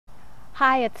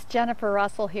Hi, it's Jennifer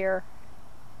Russell here.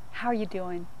 How are you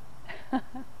doing?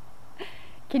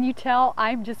 Can you tell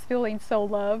I'm just feeling so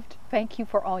loved? Thank you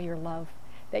for all your love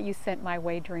that you sent my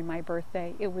way during my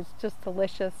birthday. It was just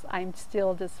delicious. I'm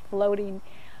still just floating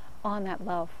on that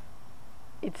love.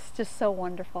 It's just so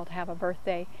wonderful to have a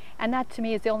birthday. And that to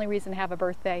me is the only reason to have a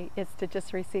birthday, is to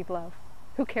just receive love.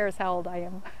 Who cares how old I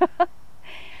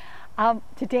am?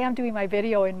 Today I'm doing my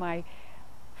video in my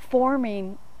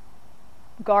forming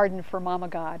garden for Mama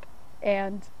God.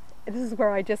 And this is where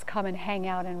I just come and hang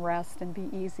out and rest and be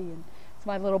easy. And it's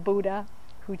my little Buddha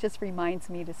who just reminds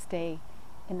me to stay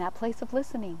in that place of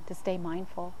listening, to stay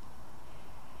mindful.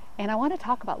 And I want to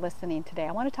talk about listening today.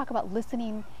 I want to talk about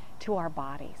listening to our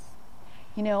bodies.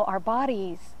 You know, our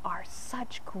bodies are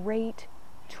such great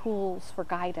tools for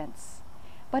guidance,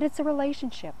 but it's a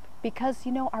relationship because,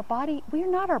 you know, our body, we are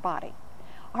not our body.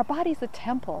 Our body is a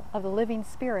temple of the living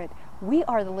spirit. We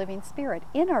are the living spirit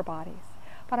in our bodies.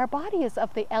 But our body is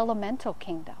of the elemental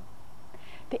kingdom.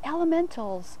 The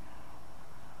elementals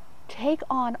take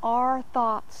on our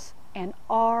thoughts and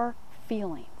our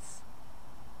feelings.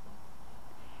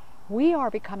 We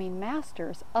are becoming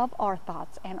masters of our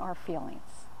thoughts and our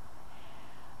feelings.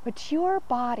 But your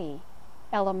body,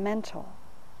 elemental,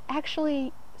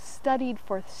 actually studied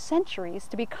for centuries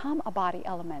to become a body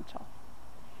elemental.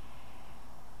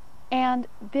 And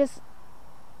this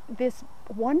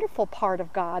wonderful part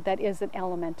of God that is an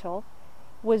elemental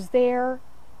was there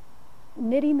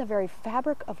knitting the very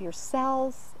fabric of your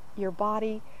cells, your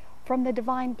body, from the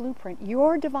divine blueprint,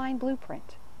 your divine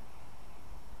blueprint.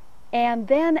 And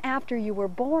then after you were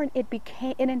born, it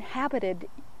inhabited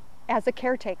as a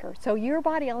caretaker. So your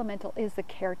body elemental is the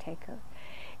caretaker.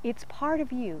 It's part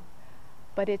of you,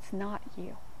 but it's not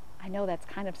you. I know that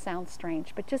kind of sounds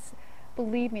strange, but just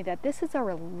believe me that this is a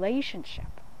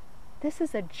relationship. This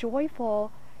is a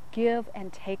joyful give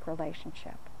and take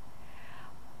relationship.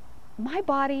 My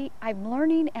body, I'm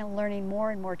learning and learning more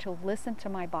and more to listen to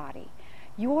my body.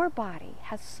 Your body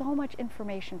has so much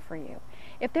information for you.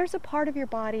 If there's a part of your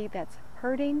body that's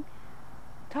hurting,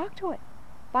 talk to it.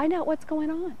 Find out what's going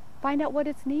on. Find out what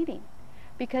it's needing,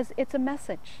 because it's a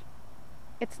message.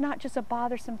 It's not just a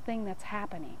bothersome thing that's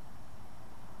happening.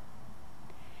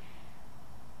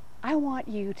 I want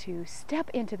you to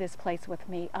step into this place with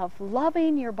me of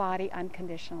loving your body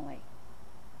unconditionally.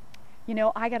 You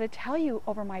know, I got to tell you,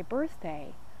 over my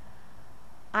birthday,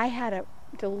 I had a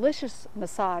delicious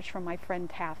massage from my friend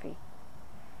Taffy.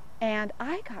 And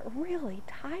I got really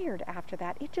tired after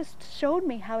that. It just showed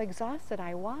me how exhausted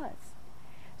I was.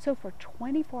 So for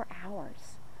 24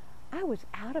 hours, I was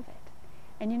out of it.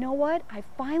 And you know what? I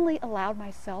finally allowed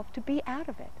myself to be out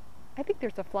of it. I think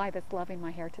there's a fly that's loving my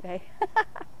hair today.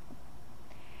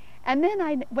 And then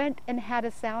I went and had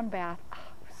a sound bath.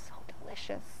 Oh, it was so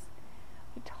delicious.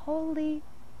 It totally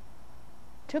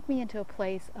took me into a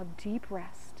place of deep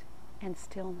rest and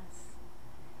stillness.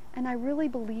 And I really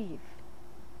believe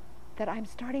that I'm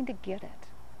starting to get it.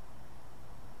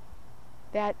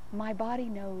 That my body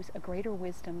knows a greater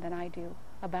wisdom than I do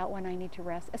about when I need to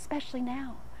rest, especially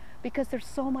now, because there's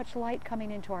so much light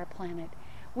coming into our planet.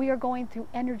 We are going through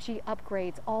energy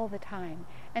upgrades all the time,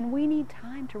 and we need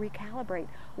time to recalibrate.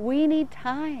 We need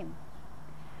time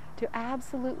to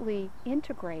absolutely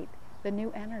integrate the new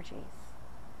energies.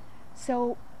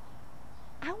 So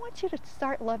I want you to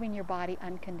start loving your body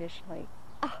unconditionally.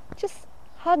 Just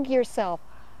hug yourself.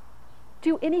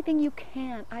 Do anything you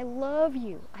can. I love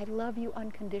you. I love you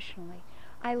unconditionally.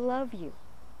 I love you.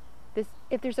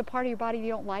 If there's a part of your body you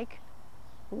don't like,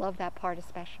 love that part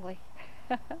especially.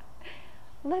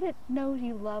 Let it know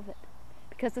you love it,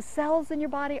 because the cells in your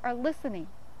body are listening.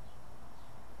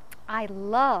 I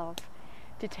love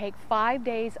to take 5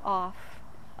 days off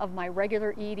of my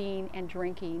regular eating and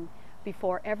drinking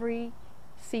before every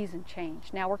season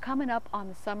change. Now we're coming up on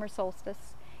the summer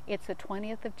solstice. It's the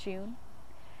 20th of June.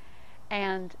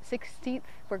 And 16th,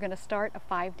 we're going to start a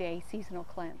 5-day seasonal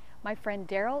cleanse. My friend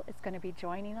Daryl is going to be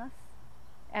joining us,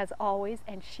 as always,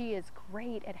 and she is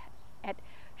great at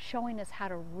showing us how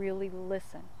to really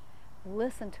listen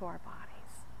to our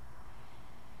bodies.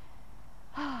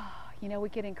 You know, we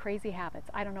get in crazy habits.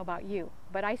 I don't know about you,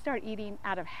 but I start eating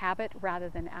out of habit rather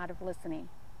than out of listening.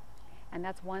 And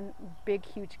that's one big,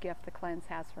 huge gift the cleanse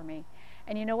has for me.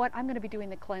 And you know what? I'm going to be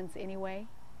doing the cleanse anyway,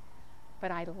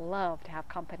 but I love to have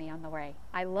company on the way.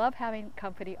 I love having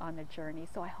company on the journey,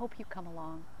 so I hope you come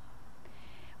along.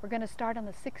 We're going to start on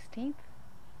the 16th.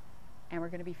 And we're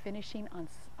going to be finishing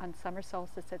on summer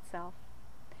solstice itself.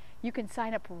 You can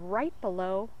sign up right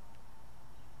below.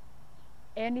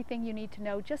 Anything you need to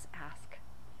know, just ask.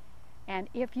 And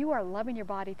if you are loving your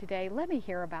body today, let me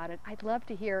hear about it. I'd love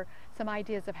to hear some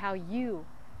ideas of how you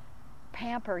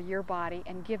pamper your body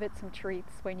and give it some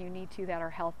treats when you need to that are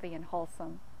healthy and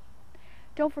wholesome.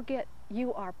 Don't forget,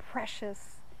 you are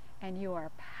precious and you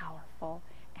are powerful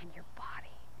and your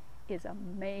body is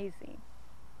amazing.